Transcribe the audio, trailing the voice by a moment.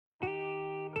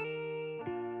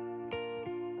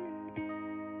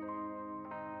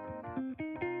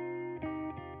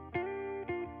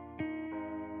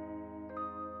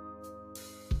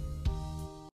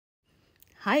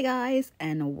Hi guys,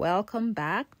 and welcome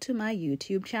back to my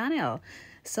YouTube channel.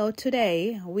 So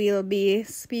today we'll be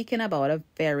speaking about a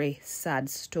very sad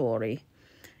story.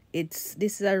 This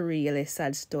is a really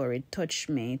sad story. It touched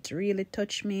me. It really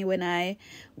touched me when I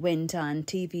went on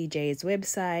TVJ's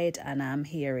website and I'm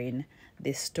hearing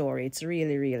this story. It's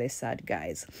really sad,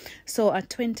 guys. So a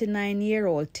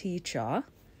 29-year-old teacher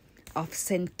of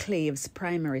St. Clave's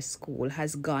Primary School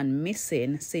has gone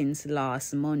missing since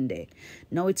last Monday.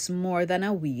 Now it's more than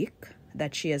a week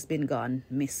that she has been gone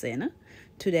missing.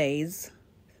 Today's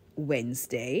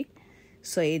Wednesday,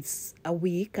 so it's a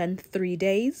week and 3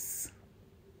 days,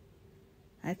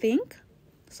 I think.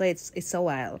 So it's a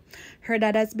while. Her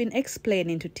dad has been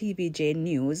explaining to TVJ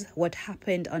News what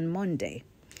happened on Monday.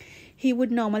 He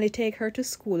would normally take her to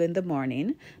school in the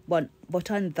morning, but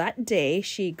on that day,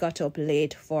 she got up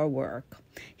late for work.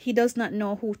 He does not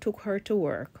know who took her to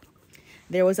work.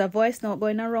 There was a voice note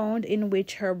going around in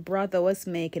which her brother was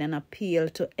making an appeal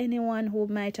to anyone who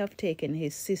might have taken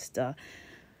his sister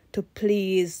to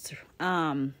please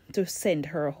to send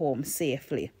her home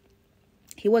safely.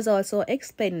 He was also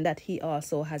explaining that he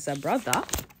also has a brother,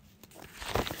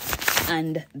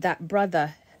 and that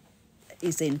brother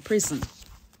is in prison.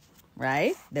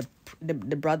 Right? The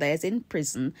brother is in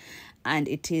prison, and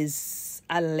it is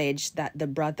alleged that the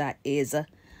brother is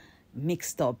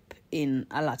mixed up in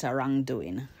a lot of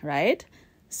wrongdoing, right?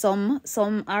 Some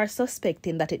are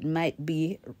suspecting that it might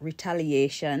be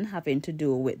retaliation having to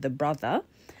do with the brother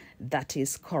that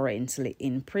is currently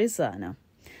in prison.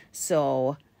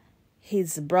 So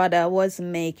his brother was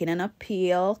making an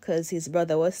appeal because his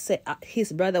brother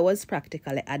was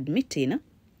practically admitting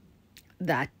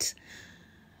that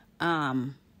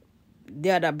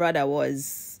the other brother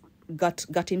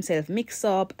got himself mixed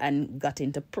up and got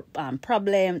into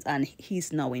problems, and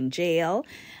he's now in jail.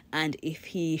 And if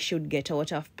he should get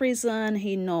out of prison,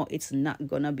 he know it's not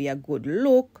gonna be a good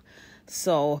look.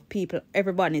 So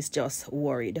everyone is just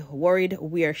worried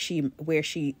where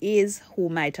she is, who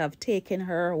might have taken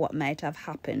her, what might have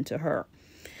happened to her.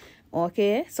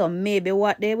 Okay, so maybe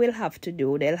what they will have to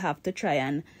do, they'll have to try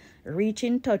and reach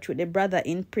in touch with the brother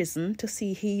in prison to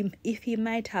see if he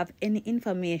might have any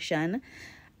information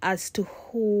as to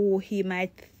who he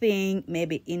might think may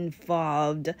be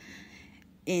involved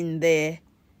in the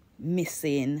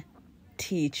missing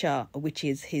teacher, which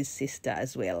is his sister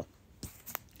as well.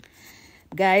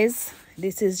 Guys,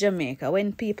 this is Jamaica.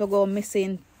 When people go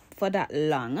missing for that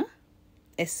long,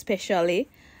 especially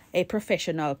a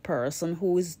professional person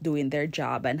who is doing their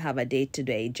job and have a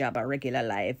day-to-day job, a regular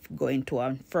life, going to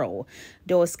and fro,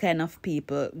 those kind of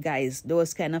people, guys,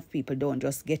 don't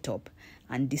just get up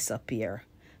and disappear,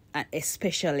 and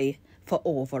especially for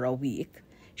over a week.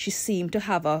 She seemed to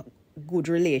have a good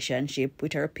relationship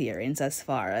with her parents, as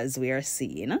far as we are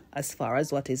seeing, as far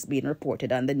as what is being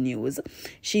reported on the news.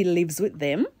 She lives with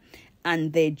them,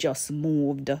 and they just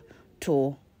moved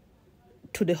to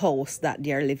the house that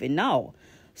they are living now.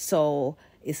 So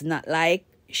it's not like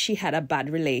she had a bad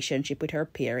relationship with her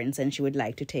parents and she would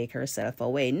like to take herself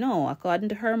away. No, according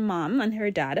to her mom and her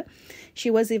dad,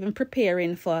 she was even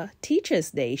preparing for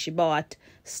Teacher's Day. She bought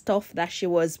stuff that she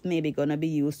was maybe going to be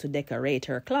used to decorate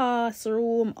her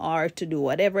classroom or to do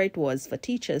whatever it was for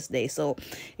Teacher's Day. So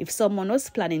if someone was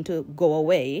planning to go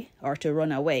away or to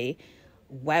run away,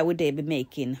 why would they be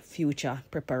making future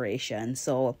preparations?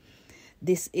 So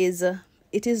it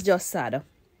is just sad.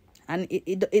 And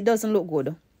it doesn't look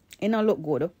good. It don't look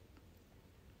good.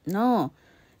 No,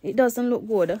 it doesn't look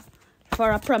good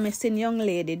for a promising young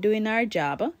lady doing her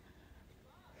job,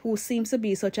 who seems to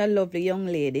be such a lovely young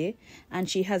lady, and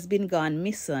she has been gone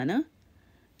missing.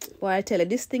 Boy, I tell you,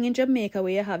 this thing in Jamaica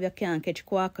where you can't catch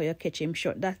quacker, you catch him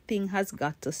short, that thing has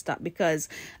got to stop, because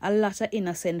a lot of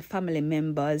innocent family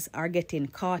members are getting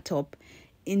caught up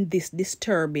in this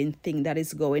disturbing thing that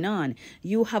is going on.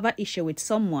 You have an issue with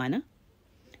someone,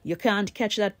 you can't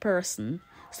catch that person,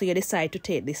 so you decide to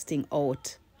take this thing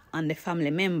out on the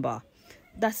family member.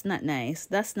 That's not nice.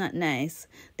 That's not nice.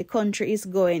 The country is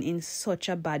going in such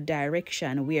a bad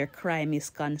direction where crime is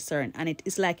concerned, and it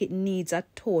is like it needs a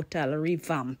total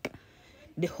revamp.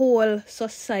 The whole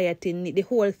society, the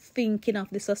whole thinking of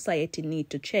the society need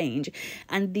to change.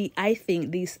 And I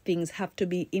think these things have to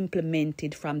be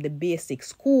implemented from the basic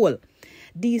school.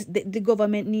 The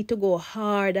government need to go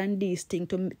hard on these things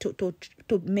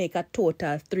to make a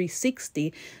total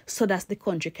 360 so that the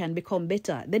country can become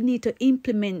better. They need to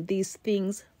implement these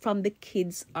things from the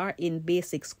kids are in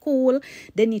basic school.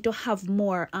 They need to have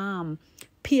more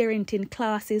parenting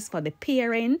classes for the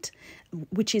parent,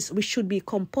 which should be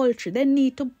compulsory. They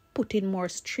need to put in more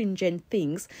stringent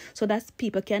things so that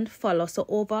people can follow. So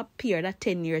over a period of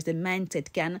 10 years, the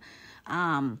mindset can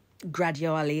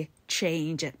gradually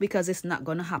change, because it's not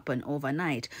going to happen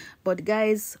overnight. But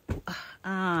guys,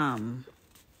 I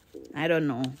don't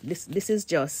know, this is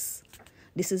just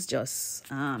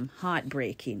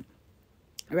heartbreaking,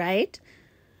 right?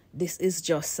 This is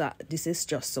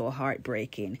just so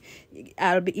heartbreaking.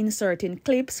 I'll be inserting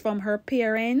clips from her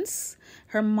parents,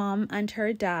 her mom and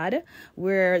her dad,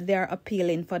 where they're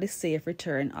appealing for the safe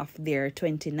return of their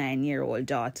 29-year-old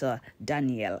daughter,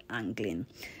 Danielle MISSING.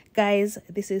 Guys,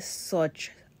 this is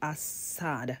such a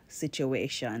sad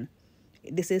situation.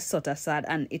 This is such a sad,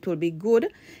 and it will be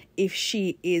good if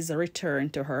she is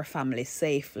returned to her family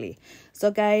safely. So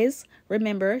guys,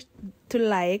 remember to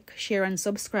like, share and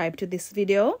subscribe to this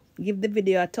video. Give the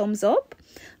video a thumbs up.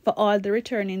 For all the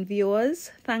returning viewers,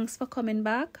 thanks for coming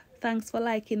back. Thanks for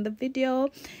liking the video,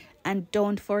 and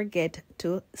don't forget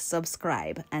to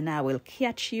subscribe, and I will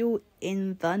catch you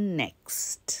in the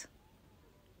next.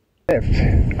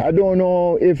 I don't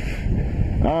know if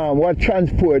what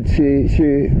transport she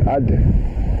had,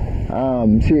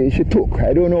 she took.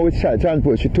 I don't know which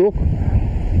transport she took,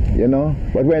 you know.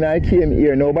 But when I came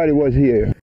here, nobody was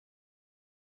here.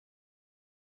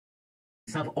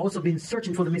 Have also been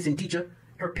searching for the missing teacher.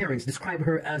 Her parents describe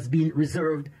her as being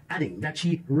reserved, adding that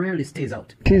she rarely stays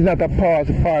out. She's not a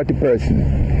party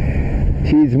person.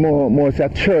 She's more a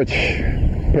church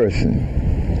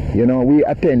person. You know, we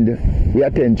attend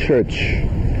church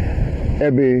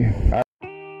every.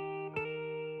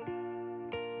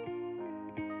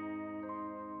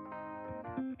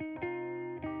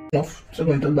 She's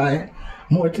going to buy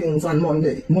more things on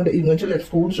Monday. Monday evening she left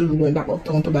school, she's going back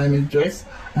uptown to buy me a dress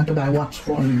and to buy watch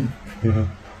for me.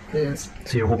 Yes.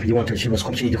 So you're hoping she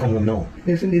need to come home now?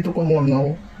 Yes, she need to come home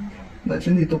now. But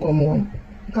she need to come home.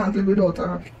 Can't live without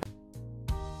her.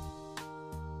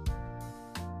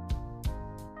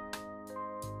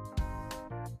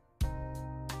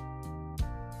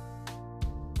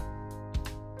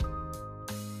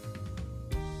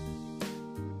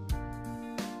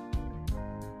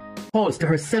 Calls to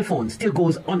her cell phone still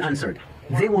goes unanswered.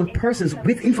 They want persons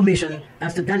with information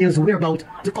as to Daniel's whereabouts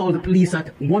to call the police at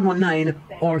 119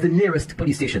 or the nearest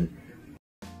police station.